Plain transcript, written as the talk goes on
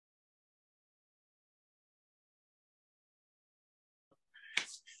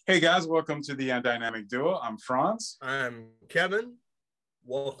Hey guys, welcome to the Dynamic Duo. I'm Franz. I'm Kevin.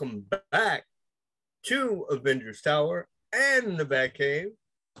 Welcome back to Avengers Tower and the Batcave.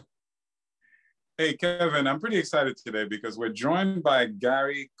 Hey Kevin, I'm pretty excited today because we're joined by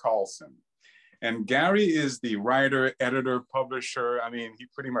Gary Carlson. And Gary is the writer, editor, publisher. I mean, he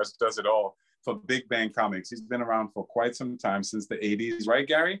pretty much does it all for Big Bang Comics. He's been around for quite some time, since the 80s, right,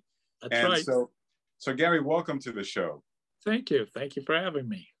 Gary? That's right. So Gary, welcome to the show. Thank you. Thank you for having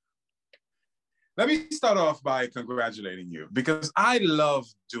me. Let me start off by congratulating you because I love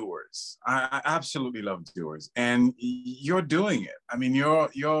doers. I absolutely love doers, and you're doing it. I mean, you're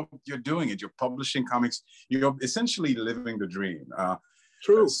doing it. You're publishing comics. You're essentially living the dream.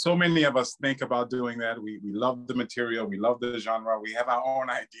 True. So many of us think about doing that. We love the material. We love the genre. We have our own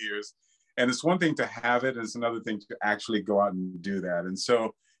ideas, and it's one thing to have it, and it's another thing to actually go out and do that. And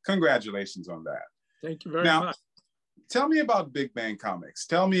so, congratulations on that. Thank you very much. Tell me about Big Bang Comics.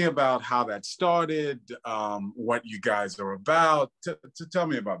 Tell me about how that started, what you guys are about. Tell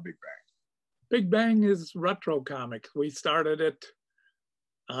me about Big Bang. Big Bang is retro comics. We started it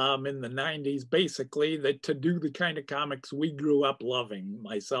in the 90s, basically, to do the kind of comics we grew up loving,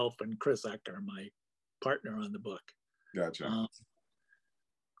 myself and Chris Ecker, my partner on the book. Gotcha.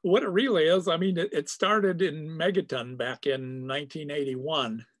 What it really is, I mean, it started in Megaton back in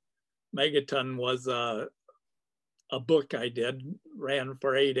 1981. Megaton was a book I did, ran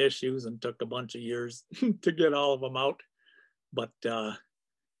for 8 issues and took a bunch of years to get all of them out. But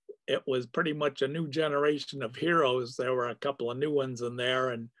it was pretty much a new generation of heroes. There were a couple of new ones in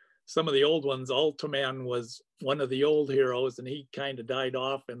there, and some of the old ones. Ultraman was one of the old heroes, and he kind of died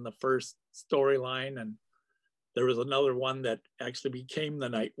off in the first storyline. And there was another one that actually became the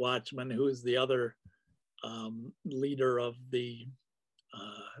Night Watchman, who is the other leader of the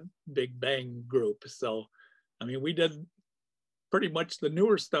Big Bang group. So I mean, we did pretty much the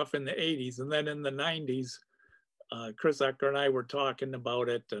newer stuff in the 80s. And then in the 90s, Chris Ecker and I were talking about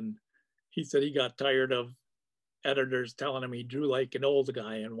it. And he said he got tired of editors telling him he drew like an old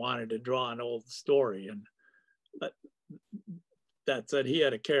guy and wanted to draw an old story. And that said, he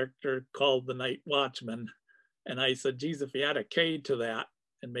had a character called the Night Watchman. And I said, geez, if you add a K to that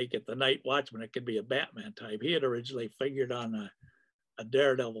and make it the Night Watchman, it could be a Batman type. He had originally figured on a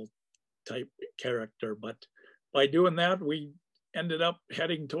Daredevil type character, but by doing that, we ended up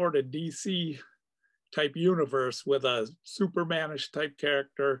heading toward a DC type universe with a Supermanish type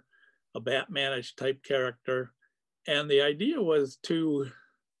character, a Batmanish type character. And the idea was to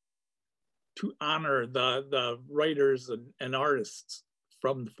honor the writers and artists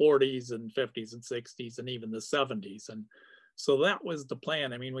from the 40s and 50s and 60s and even the 70s. And so that was the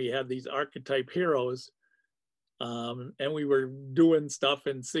plan. I mean, we had these archetype heroes, and we were doing stuff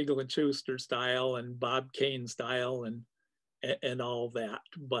in Siegel and Schuster style and Bob Kane style and all that.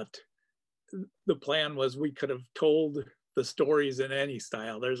 But the plan was we could have told the stories in any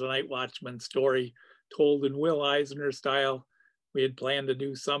style. There's a Night Watchman story told in Will Eisner style. We had planned to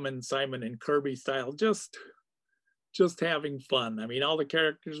do some in Simon and Kirby style, just having fun. I mean, all the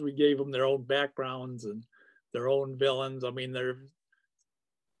characters, we gave them their own backgrounds and their own villains. I mean, they're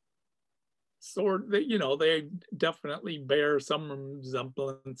they definitely bear some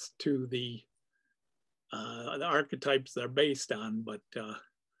resemblance to the archetypes they're based on, but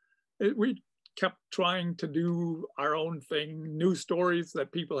we kept trying to do our own thing, new stories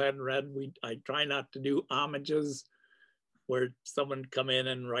that people hadn't read. I try not to do homages where someone come in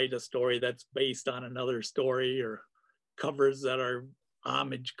and write a story that's based on another story, or covers that are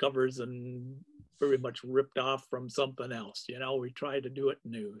homage covers and very much ripped off from something else. We try to do it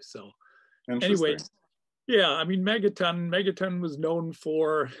new. So anyway, yeah, I mean, Megaton was known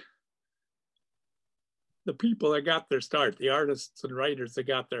for the people that got their start, the artists and writers that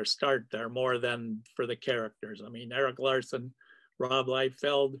got their start there more than for the characters. I mean, Eric Larson, Rob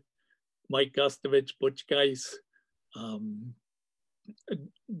Liefeld, Mike Gustovich, Butch Geis,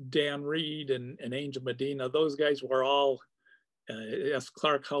 Dan Reed and Angel Medina, those guys were all,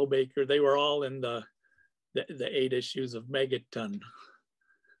 Clark Hellbaker, they were all in the 8 issues of Megaton.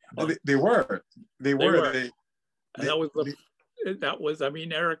 Oh, they were. And that was, I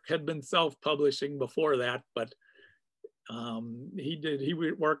mean, Eric had been self-publishing before that, but he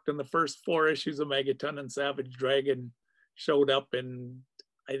worked in the first 4 issues of Megaton, and Savage Dragon showed up in,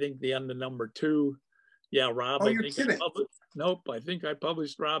 I think, the end of number 2. Yeah, Rob. Oh, you're kidding. Nope, I think I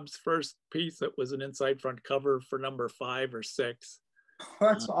published Rob's first piece. It was an inside front cover for number 5 or 6.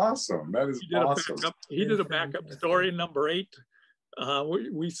 That's awesome. That is awesome. He did a backup story in number 8.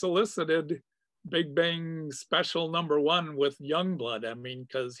 We solicited Big Bang special number 1 with Youngblood. I mean,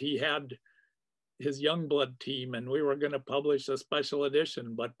 because he had his Youngblood team, and we were going to publish a special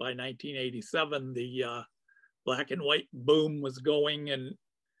edition. But by 1987, the black and white boom was going, and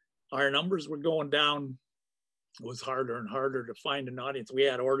our numbers were going down. It was harder and harder to find an audience. We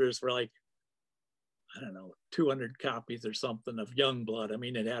had orders for like, I don't know, 200 copies or something of Youngblood. I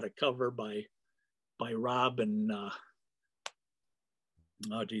mean, it had a cover by Rob and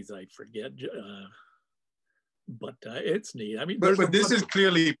oh geez, I forget. But it's neat. I mean, but this is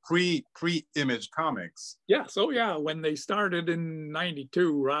clearly pre-Image Comics. Yeah. So yeah, when they started in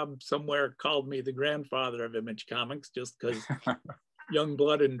 '92, Rob somewhere called me the grandfather of Image Comics, just because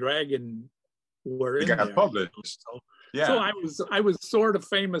Youngblood and Dragon were in there. Published. So, yeah. So I was sort of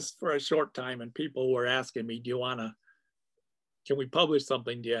famous for a short time, and people were asking me, can we publish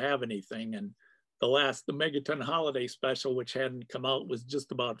something? Do you have anything? And the Megaton Holiday Special, which hadn't come out, was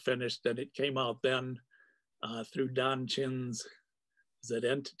just about finished, and it came out then through Don Chin's,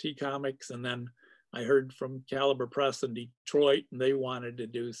 Entity Comics, and then I heard from Caliber Press in Detroit, and they wanted to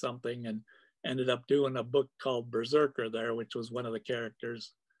do something, and ended up doing a book called Berserker there, which was one of the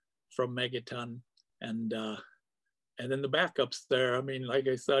characters from Megaton, and then the backups there. I mean, like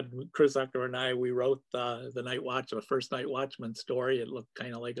I said, Chris Ucker and I, we wrote the first Night Watchman story. It looked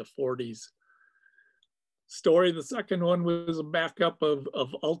kind of like a 40s story. The second one was a backup of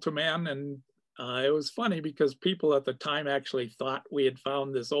Ultraman, and it was funny because people at the time actually thought we had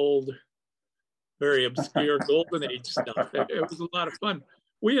found this old, very obscure Golden Age stuff. It was a lot of fun.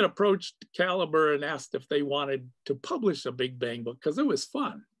 We had approached Caliber and asked if they wanted to publish a Big Bang book because it was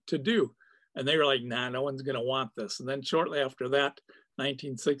fun to do. And they were like, nah, no one's going to want this. And then shortly after that,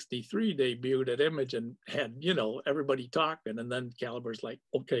 1963 debuted at Image and had, everybody talking. And then Caliber's like,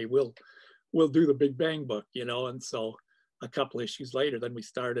 okay, we'll do the Big Bang book, And so a couple issues later, then we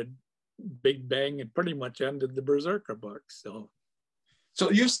started Big Bang and pretty much ended the Berserker book. So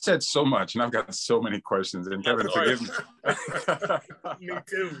you've said so much, and I've got so many questions. And Kevin, forgive me. Me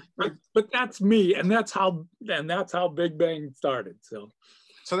too. But that's me, and that's how Big Bang started. So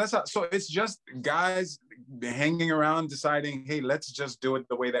it's just guys hanging around deciding, hey, let's just do it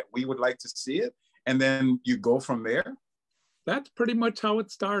the way that we would like to see it, and then you go from there. That's pretty much how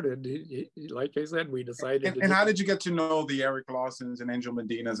it started. Like I said, we decided. And how did you get to know the Eric Lawsons and Angel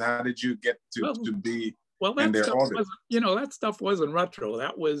Medinas? How did you get to be? Well, that stuff wasn't retro.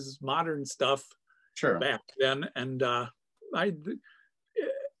 That was modern stuff. Sure. Back then, and the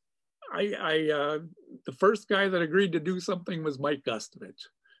first guy that agreed to do something was Mike Gustovich.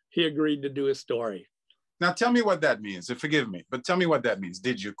 He agreed to do a story. Now tell me what that means. Forgive me, but tell me what that means.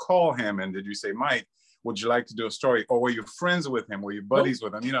 Did you call him and did you say, Mike, would you like to do a story? Or were you friends with him? Were you buddies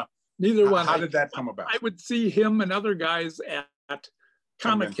with him? Neither one. How did that come about? I would see him and other guys at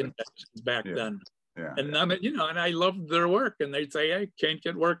comic conventions back then. Yeah. And and I loved their work. And they'd say, I can't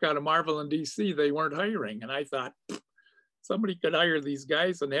get work out of Marvel and DC. They weren't hiring. And I thought, somebody could hire these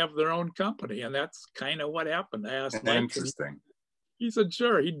guys and have their own company. And that's kind of what happened. I asked Mike. Interesting. He said,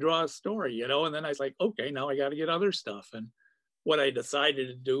 sure, he'd draw a story, and then I was like, okay, now I got to get other stuff. And what I decided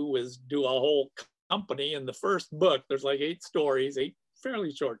to do was do a whole company. In the first book, there's like 8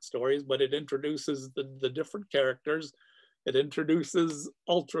 fairly short stories, but it introduces the different characters. It introduces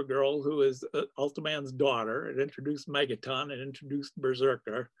Ultra Girl, who is Ultraman's daughter. It introduced Megaton. It introduced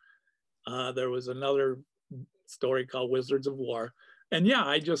Berserker. There was another story called Wizards of War. And yeah,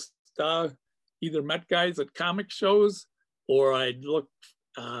 I just either met guys at comic shows, or I'd look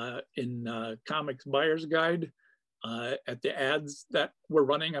in Comics Buyer's Guide at the ads that were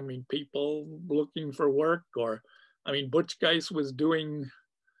running. I mean, people looking for work, or Butch Geist was doing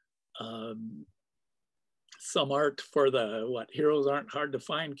some art for the Heroes Aren't Hard to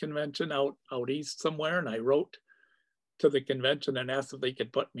Find convention out east somewhere, and I wrote to the convention and asked if they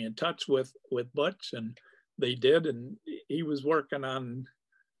could put me in touch with Butch, and they did. And he was working on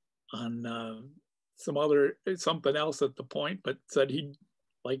something else at the point, but said he'd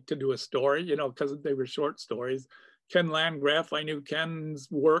like to do a story, because they were short stories. Ken Landgraf, I knew Ken's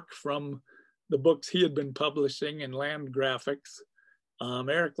work from the books he had been publishing in Land Graphics.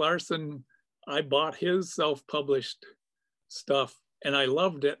 Eric Larson, I bought his self-published stuff and I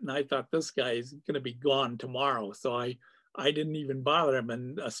loved it. And I thought, this guy is going to be gone tomorrow. So I didn't even bother him.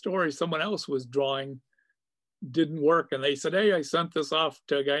 And a story someone else was drawing didn't work. And they said, hey, I sent this off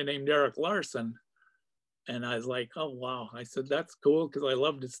to a guy named Eric Larson. And I was like, oh, wow. I said, that's cool, because I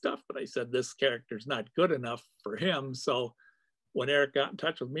loved his stuff. But I said, this character's not good enough for him. So when Eric got in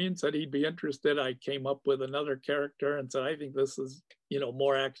touch with me and said he'd be interested, I came up with another character and said, I think this is,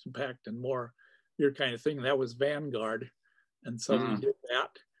 more action-packed and more your kind of thing. That was Vanguard. And so we did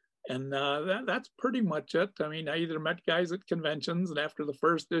that. And that's pretty much it. I mean, I either met guys at conventions, and after the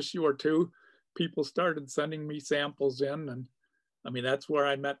first issue or two, people started sending me samples in, and I mean, that's where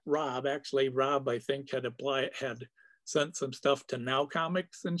I met Rob. Actually, Rob, I think, had sent some stuff to Now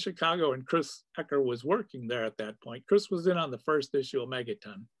Comics in Chicago, and Chris Ecker was working there at that point. Chris was in on the first issue of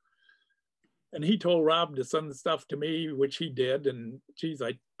Megaton. And he told Rob to send the stuff to me, which he did. And geez,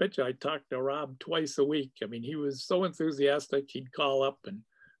 I bet you I talked to Rob twice a week. I mean, he was so enthusiastic. He'd call up and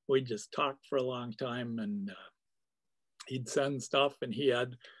we'd just talk for a long time, and he'd send stuff, and he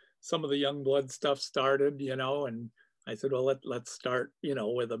had some of the Youngblood stuff started, you know, and I said, well, let's start, you know,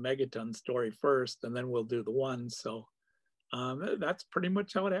 with a Megaton story first, and then we'll do the one. So that's pretty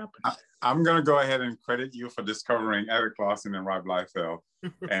much how it happened. I'm going to go ahead and credit you for discovering Eric Carlson and Rob Liefeld.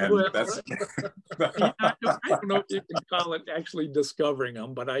 And well, that's... I don't know if you can call it actually discovering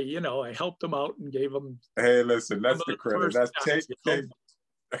them, but I helped them out and gave them. Hey, listen, that's the credit. That's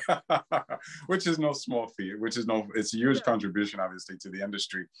which is no small feat, it's a huge contribution, obviously, to the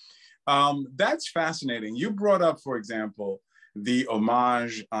industry. That's fascinating. You brought up, for example, the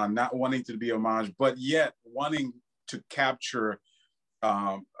homage, not wanting to be homage, but yet wanting to capture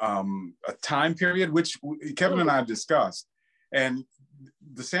a time period, which Kevin and I have discussed. And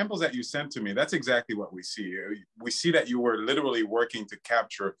the samples that you sent to me, that's exactly what we see. We see that you were literally working to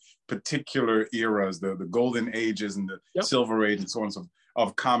capture particular eras, the golden ages and the silver age and so on and so forth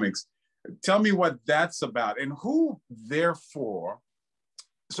of comics. Tell me what that's about, and who, therefore,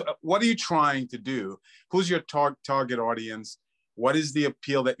 so what are you trying to do? Who's your target audience? What is the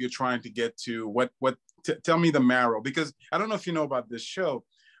appeal that you're trying to get to? Tell me the marrow, because I don't know if you know about this show,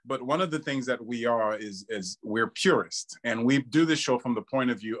 but one of the things that we are is we're purists, and we do this show from the point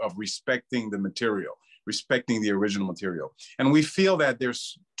of view of respecting the material, respecting the original material. And we feel that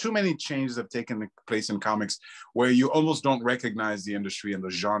there's too many changes have taken place in comics where you almost don't recognize the industry and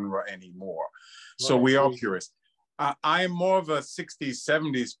the genre anymore. So we are purists. I am more of a 60s,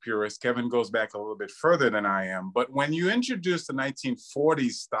 70s purist. Kevin goes back a little bit further than I am. But when you introduce the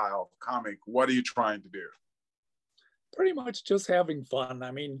 1940s style comic, what are you trying to do? Pretty much just having fun.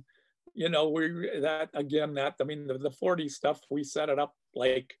 I mean, you know, the 40s stuff, we set it up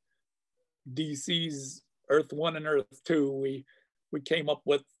like DC's Earth 1 and Earth 2. We came up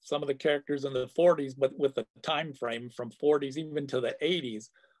with some of the characters in the 40s, but with the time frame from 40s even to the 80s,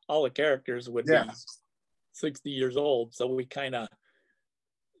 all the characters would be 60 years old. So we kind of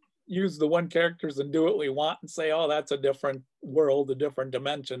use the one characters and do what we want and say, oh, that's a different world, a different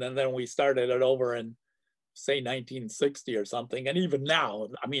dimension. And then we started it over in, say, 1960 or something. And even now,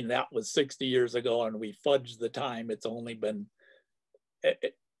 I mean, that was 60 years ago and we fudged the time. It's only been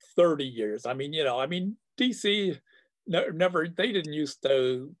 30 years. I mean, you know, DC they didn't used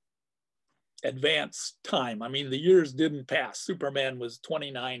to advance time. I mean, the years didn't pass. Superman was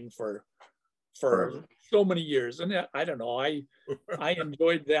 29 for so many years, and I don't know. I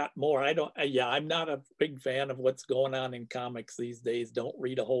enjoyed that more. I'm not a big fan of what's going on in comics these days. Don't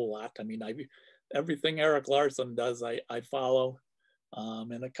read a whole lot. I mean, everything Eric Larson does, I follow,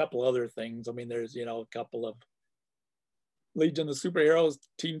 and a couple other things. I mean, there's a couple of Legion of Superheroes,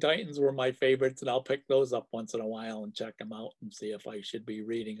 Teen Titans were my favorites, and I'll pick those up once in a while and check them out and see if I should be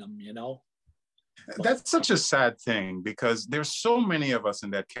reading them. That's such a sad thing, because there's so many of us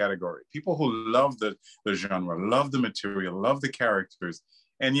in that category. People who love the genre, love the material, love the characters,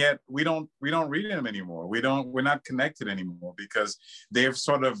 and yet we don't read them anymore. We're not connected anymore because they've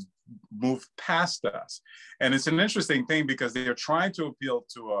sort of moved past us. And it's an interesting thing because they're trying to appeal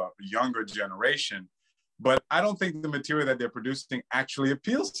to a younger generation, but I don't think the material that they're producing actually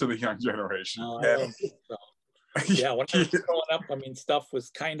appeals to the young generation. No, I don't think so. Yeah, when I was growing up, I mean, stuff was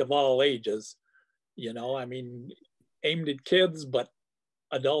kind of all ages. I mean, aimed at kids, but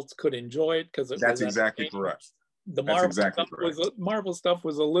adults could enjoy it because that's exactly correct. The Marvel stuff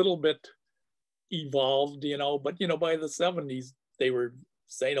was a little bit evolved, but by the 70s they were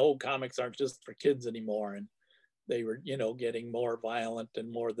saying, "Oh, comics aren't just for kids anymore," and they were, getting more violent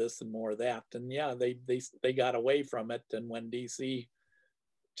and more this and more that, and they got away from it. And when DC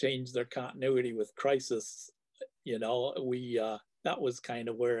changed their continuity with Crisis, that was kind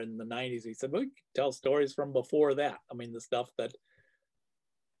of where in the 90s we said, well, we could tell stories from before that. I mean, the stuff that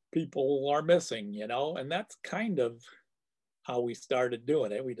people are missing, and that's kind of how we started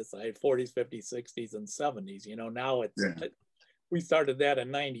doing it. We decided 40s, 50s, 60s, and 70s. Now we started that in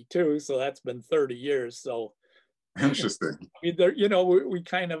 92, so that's been 30 years. So interesting. I mean, we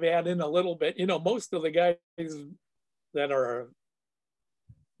kind of add in a little bit. Most of the guys that are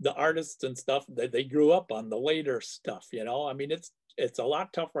the artists and stuff, they grew up on the later stuff. I mean, it's a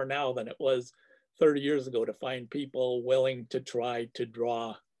lot tougher now than it was 30 years ago to find people willing to try to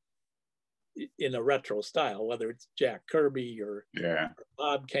draw in a retro style, whether it's Jack Kirby or Yeah.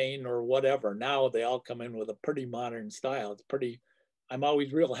 Bob Kane or whatever. Now they all come in with a pretty modern style. It's pretty, I'm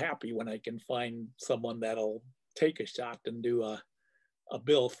always real happy when I can find someone that'll take a shot and do a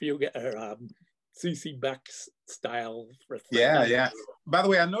Bill Fugate or CC Beck style for 3D. Yeah, yeah. By the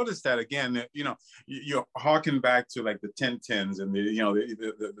way, I noticed that again. You know, you're harking back to like the Tintins and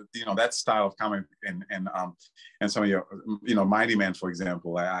the that style of comic and some of your Mighty Man, for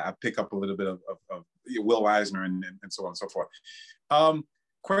example. I pick up a little bit of Will Eisner and so on and so forth.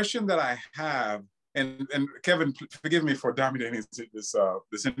 Question that I have, and Kevin, forgive me for dominating this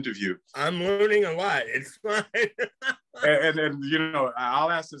interview. I'm learning a lot. It's fine. and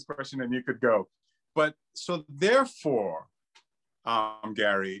I'll ask this question and you could go. But so therefore,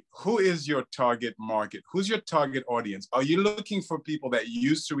 Gary, who is your target market? Who's your target audience? Are you looking for people that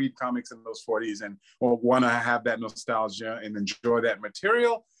used to read comics in those 40s and or want to have that nostalgia and enjoy that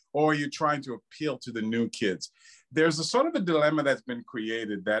material? Or are you trying to appeal to the new kids? There's a sort of a dilemma that's been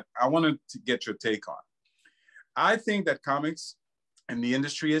created that I wanted to get your take on. I think that comics and the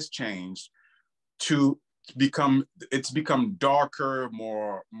industry has changed to become darker,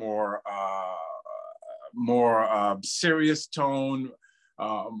 more serious tone,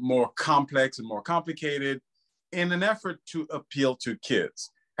 more complex and more complicated in an effort to appeal to kids.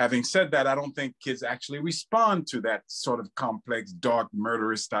 Having said that, I don't think kids actually respond to that sort of complex, dark,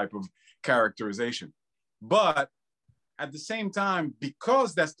 murderous type of characterization. But at the same time,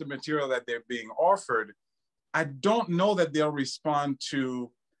 because that's the material that they're being offered, I don't know that they'll respond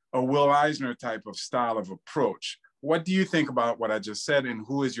to a Will Eisner type of style of approach. What do you think about what I just said, and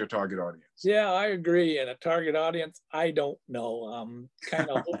who is your target audience? Yeah, I agree. And a target audience, I don't know. Kind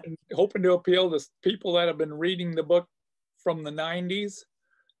of hoping to appeal to people that have been reading the book from the 90s.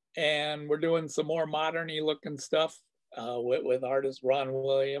 And we're doing some more modern-y looking stuff with artist Ron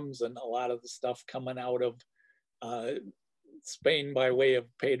Williams, and a lot of the stuff coming out of Spain by way of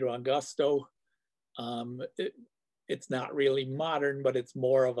Pedro Augusto. It's not really modern, but it's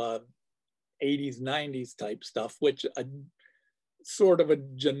more of a 80s, 90s type stuff, which sort of a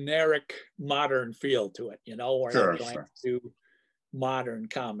generic modern feel to it, We're not trying to do modern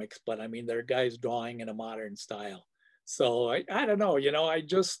comics, but I mean, there are guys drawing in a modern style. So I don't know, I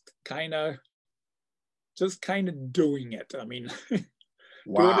just kind of doing it. I mean,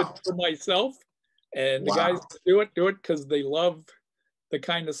 wow. Doing it for myself, and the guys do it because they love the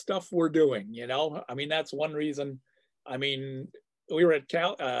kind of stuff we're doing, I mean, that's one reason. I mean, we were at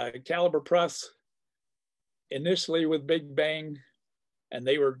Caliber Press initially with Big Bang, and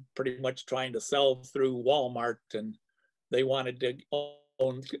they were pretty much trying to sell through Walmart, and they wanted to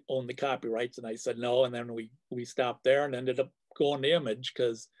own the copyrights, and I said no, and then we stopped there and ended up going to Image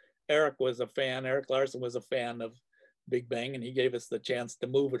because Eric Larson was a fan of Big Bang, and he gave us the chance to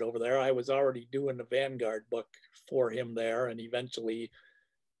move it over there. I was already doing the Vanguard book for him there, and eventually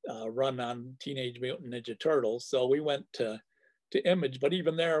run on Teenage Mutant Ninja Turtles. So we went to Image, but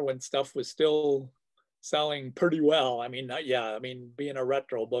even there, when stuff was still selling pretty well, I mean, being a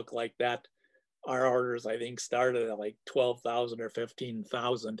retro book like that, our orders, I think, started at like 12,000 or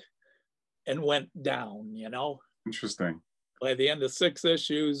 15,000 and went down, Interesting. By the end of 6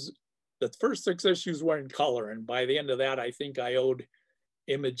 issues, the first 6 issues were in color. And by the end of that, I think I owed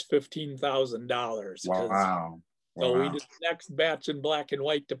Image $15,000. Wow. So we did the next batch in black and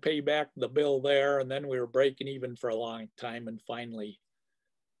white to pay back the bill there. And then we were breaking even for a long time and finally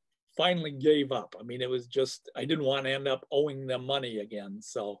gave up. I mean, it was just, I didn't want to end up owing them money again.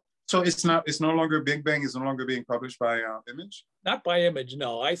 So it's no longer Big Bang is no longer being published by Image? Not by Image,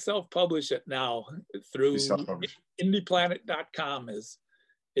 no. I self-publish it now through indieplanet.com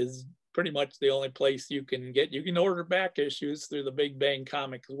is pretty much the only place you can order back issues through the Big Bang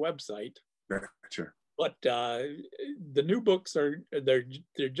Comics website. Gotcha. But the new books they're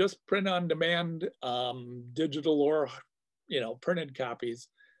just print on demand, digital or printed copies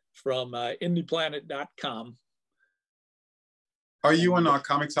from indieplanet.com. Are you in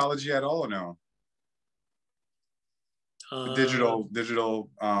Comixology at all or no? Digital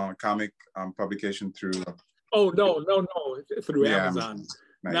comic publication through. Oh no, through Amazon.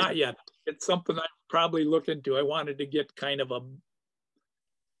 Not yet. It's something I probably look into. I wanted to get kind of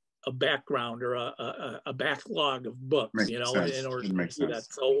a background or a backlog of books, in order to do that.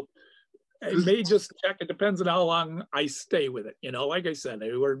 So I may just check. It depends on how long I stay with it. Like I said,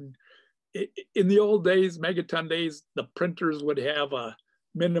 in the old days, Megaton days, the printers would have a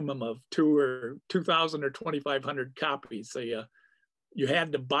minimum of 2,000 or 2,500 copies. So you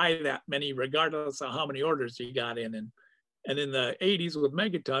had to buy that many regardless of how many orders you got in. And in the 80s with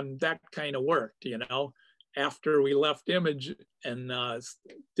Megaton, that kind of worked, after we left Image and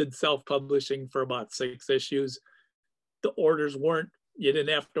did self-publishing for about 6 issues, the orders weren't, you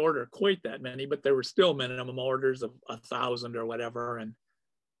didn't have to order quite that many, but there were still minimum orders of 1,000 or whatever. And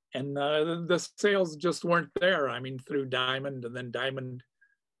the sales just weren't there. I mean, through Diamond, and then Diamond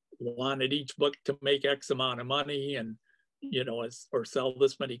wanted each book to make X amount of money and, you know, or sell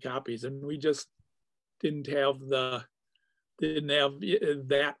this many copies. And we just didn't have that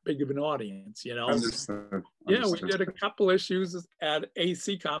big of an audience, you know. Understood. Yeah, we did a couple issues at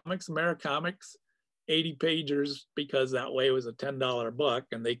AC Comics, Americomics, 80 pagers, because that way it was a $10 book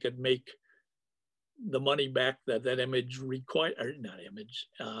and they could make the money back that Image required, or not Image,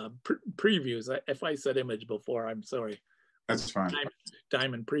 previews. If I said Image before, I'm sorry. That's fine.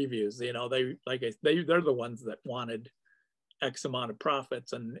 Diamond previews, you know, they're the ones that wanted X amount of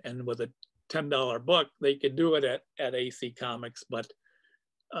profits, and with a $10 book, they could do it at AC Comics, but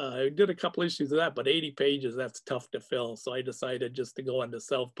I did a couple issues of that, but 80 pages, that's tough to fill. So I decided just to go into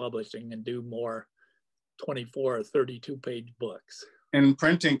self-publishing and do more 24 or 32 page books. And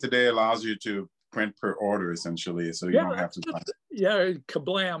printing today allows you to print per order, essentially, so you don't have to buy. Yeah,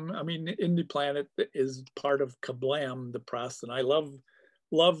 Kablam, I mean, Indie Planet is part of Kablam, the press, and I love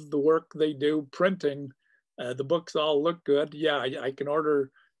the work they do printing. The books all look good. Yeah, I can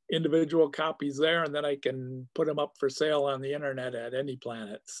order individual copies there, and then I can put them up for sale on the internet at Indie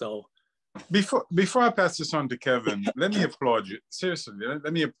Planet. So before I pass this on to Kevin, let me applaud you. Seriously,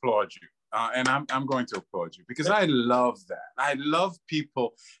 let me applaud you. And I'm going to applaud you because I love that. I love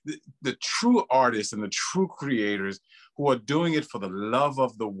people, the true artists and the true creators who are doing it for the love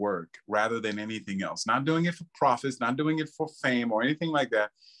of the work rather than anything else. Not doing it for profits, not doing it for fame or anything like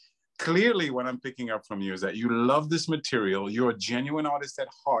that. Clearly, what I'm picking up from you is that you love this material. You're a genuine artist at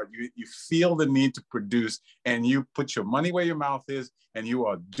heart. You feel the need to produce, and you put your money where your mouth is, and you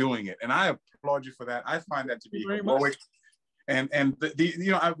are doing it. And I applaud you for that. I find that to be heroic. And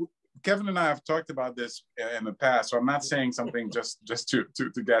you know, Kevin and I have talked about this in the past, so I'm not saying something just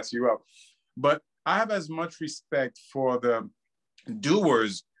to gas you up, but I have as much respect for the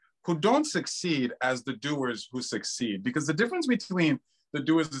doers who don't succeed as the doers who succeed, because the difference between the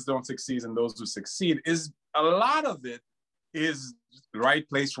doers who don't succeed and those who succeed is a lot of it is right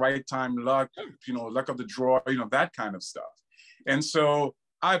place, right time, luck, you know, luck of the draw, you know, that kind of stuff. And so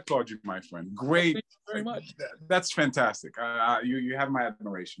I applaud you, my friend. Great. Thank you very much. That's fantastic. You have my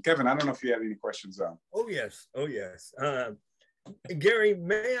admiration. Kevin, I don't know if you had any questions. Oh, yes. Oh, yes. Gary,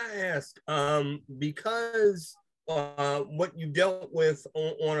 may I ask, because what you dealt with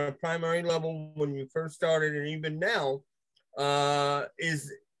on a primary level when you first started and even now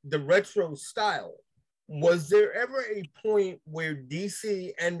is the retro style. Was there ever a point where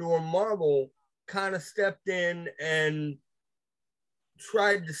DC and or Marvel kind of stepped in and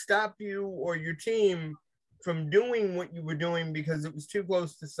tried to stop you or your team from doing what you were doing because it was too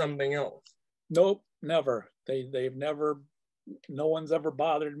close to something else? Nope, never. They've never, no one's ever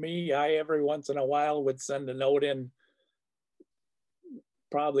bothered me. I every once in a while would send a note in,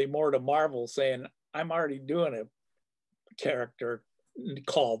 probably more to Marvel, saying, I'm already doing a character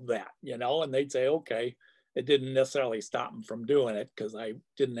called that, you know, and they'd say, okay. It didn't necessarily stop them from doing it because I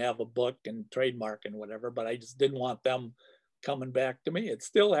didn't have a book and trademark and whatever, but I just didn't want them coming back to me. It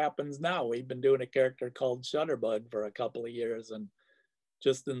still happens now. We've been doing a character called Shutterbug for a couple of years, and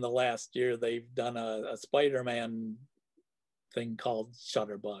just in the last year they've done a Spider-Man thing called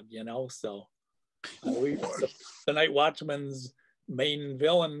Shutterbug, you know. So the Night Watchman's main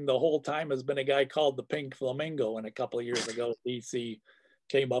villain the whole time has been a guy called the Pink Flamingo, and a couple of years ago DC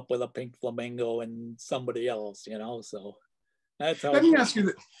came up with a Pink Flamingo and somebody else, you know. So that's how. Let me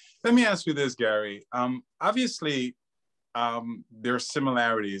ask you this, Gary. Obviously there are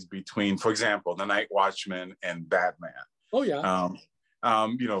similarities between, for example, the Night Watchman and Batman. Oh yeah.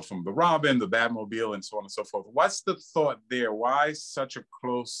 You know, from the Robin, the Batmobile, and so on and so forth. What's the thought there? Why such a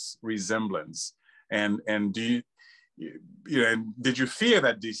close resemblance? And do did you fear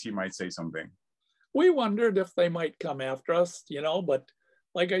that DC might say something? We wondered if they might come after us, you know, but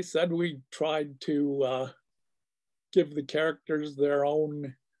like I said, we tried to give the characters their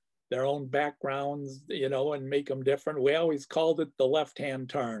own backgrounds, you know, and make them different. We always called it the left-hand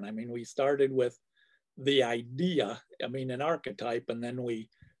turn. I mean, we started with the idea, I mean, an archetype, and then we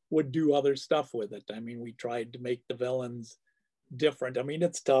would do other stuff with it. I mean, we tried to make the villains different. I mean,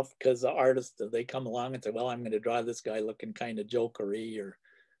 it's tough because the artists, they come along and say, well, I'm going to draw this guy looking kind of jokery or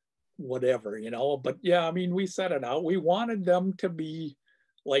whatever, you know. But yeah, I mean, we set it out. We wanted them to be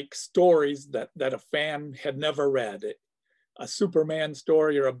like stories that a fan had never read. A Superman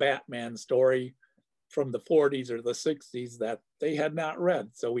story or a Batman story from the 40s or the 60s that they had not read.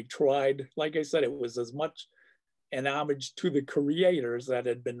 So we tried, like I said, it was as much an homage to the creators that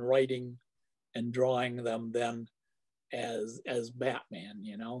had been writing and drawing them then as Batman,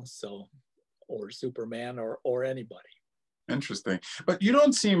 you know, so, or Superman or anybody. Interesting. But you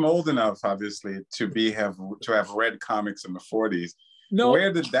don't seem old enough, obviously, to have read comics in the 40s. No.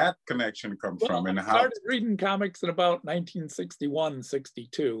 Where did that connection come from, and I how? started reading comics in about 1961,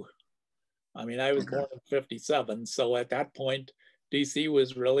 62. I mean, I was born in 57. So at that point, DC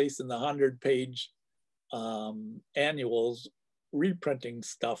was releasing the 100-page annuals, reprinting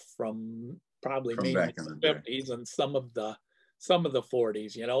stuff from probably mainly the 50s and some of the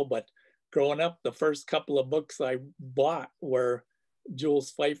 40s, you know. But growing up, the first couple of books I bought were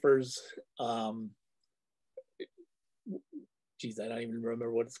Jules Pfeiffer's, geez, I don't even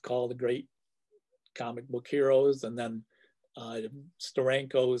remember what it's called, the Great Comic Book Heroes, and then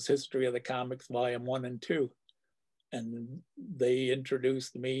Steranko's History of the Comics, Volume 1 and 2. And they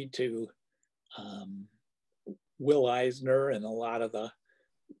introduced me to Will Eisner and a lot of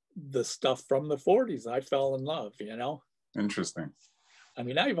the stuff from the 40s. I fell in love, you know. Interesting. I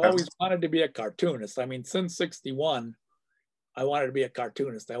mean, I've always wanted to be a cartoonist. I mean, since 61, I wanted to be a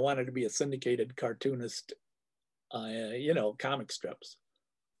cartoonist. I wanted to be a syndicated cartoonist, you know, comic strips.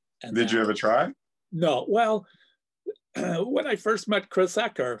 And did you ever try? No. Well, when I first met Chris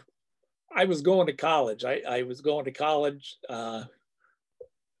Ecker, I was going to college. I was going to college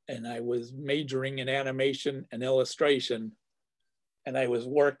and I was majoring in animation and illustration. And I was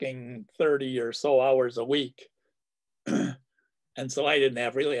working 30 or so hours a week. And so I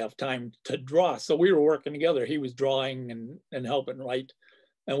didn't really have time to draw. So we were working together. He was drawing and helping write.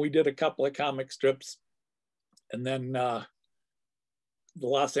 And we did a couple of comic strips. And then the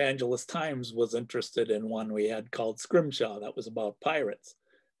Los Angeles Times was interested in one we had called Scrimshaw that was about pirates.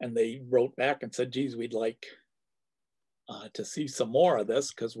 And they wrote back and said, geez, we'd like to see some more of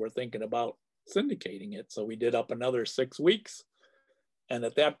this because we're thinking about syndicating it. So we did up another 6 weeks. And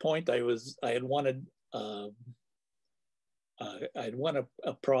at that point, I had won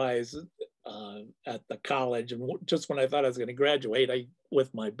a prize at the college. And just when I thought I was going to graduate,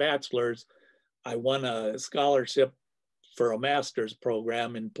 with my bachelor's, I won a scholarship for a master's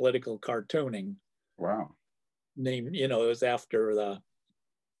program in political cartooning. Wow. Named, you know, it was after a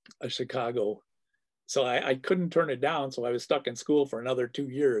Chicago. So I couldn't turn it down. So I was stuck in school for another 2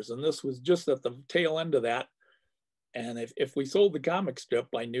 years. And this was just at the tail end of that. And if we sold the comic strip,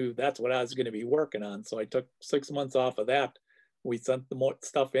 I knew that's what I was going to be working on. So I took 6 months off of that. We sent the more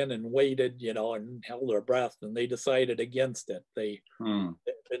stuff in and waited, you know, and held our breath, and they decided against it. They've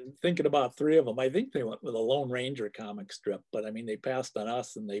been thinking about 3 of them. I think they went with a Lone Ranger comic strip, but I mean, they passed on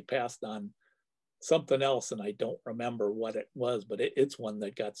us and they passed on something else. And I don't remember what it was, but it's one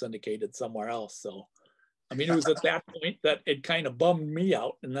that got syndicated somewhere else. So, I mean, it was at that point that it kind of bummed me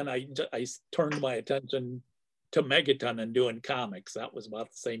out. And then I turned my attention to Megaton and doing comics. That was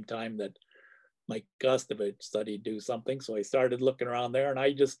about the same time that Mike Gustovich studied Do Something. So I started looking around there, and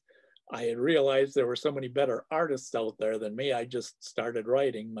I had realized there were so many better artists out there than me. I just started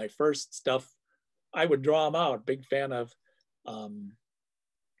writing. My first stuff, I would draw them out. Big fan of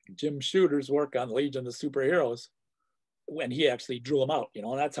Jim Shooter's work on Legion of Superheroes when he actually drew them out, you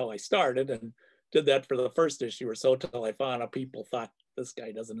know, and that's how I started and did that for the first issue or so till I found out people thought this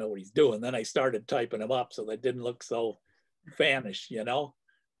guy doesn't know what he's doing. Then I started typing them up so that didn't look so fanish, you know,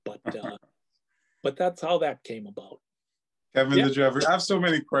 but that's how that came about. Kevin, did you ever? I have so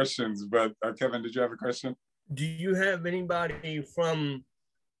many questions, but Kevin, did you have a question? Do you have anybody from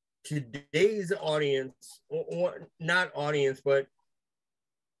today's audience, or not audience, but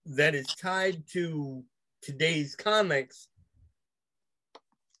that is tied to today's comics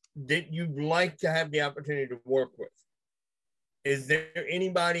that you'd like to have the opportunity to work with? Is there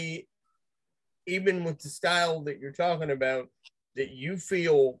anybody, even with the style that you're talking about, that you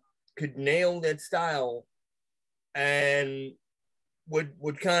feel could nail that style and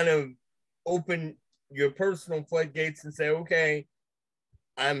would kind of open your personal floodgates and say, okay,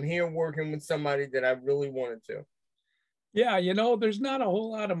 I'm here working with somebody that I really wanted to? Yeah, you know, there's not a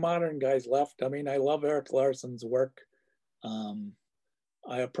whole lot of modern guys left. I mean, I love Eric Larson's work.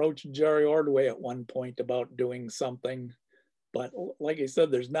 I approached Jerry Ordway at one point about doing something, but like I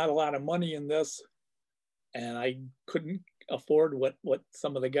said, there's not a lot of money in this, and I couldn't afford what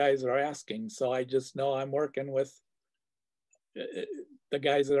some of the guys are asking. So I just know I'm working with the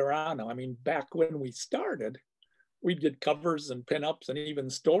guys that are on now. I mean, back when we started, we'd get covers and pinups and even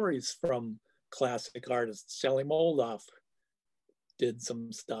stories from classic artists. Shelley Moldoff did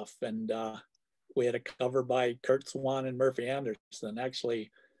some stuff, and we had a cover by Kurt Swan and Murphy Anderson.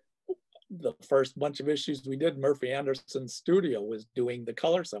 Actually, the first bunch of issues we did, Murphy Anderson's studio was doing the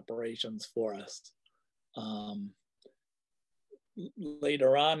color separations for us.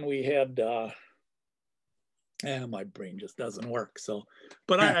 Later on, we had, my brain just doesn't work. So,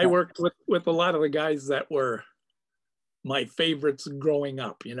 but I worked with a lot of the guys that were my favorites growing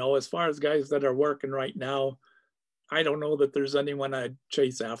up. You know, as far as guys that are working right now, I don't know that there's anyone I'd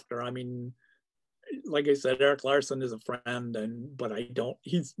chase after. I mean, like I said, Eric Larson is a friend, but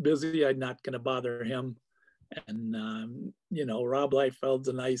he's busy. I'm not going to bother him. And, you know, Rob Liefeld's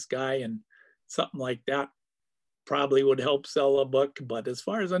a nice guy, and something like that probably would help sell a book. But as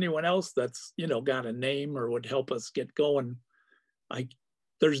far as anyone else that's, you know, got a name or would help us get going,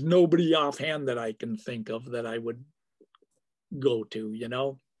 there's nobody offhand that I can think of that I would go to, you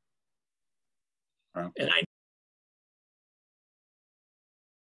know. Wow. And I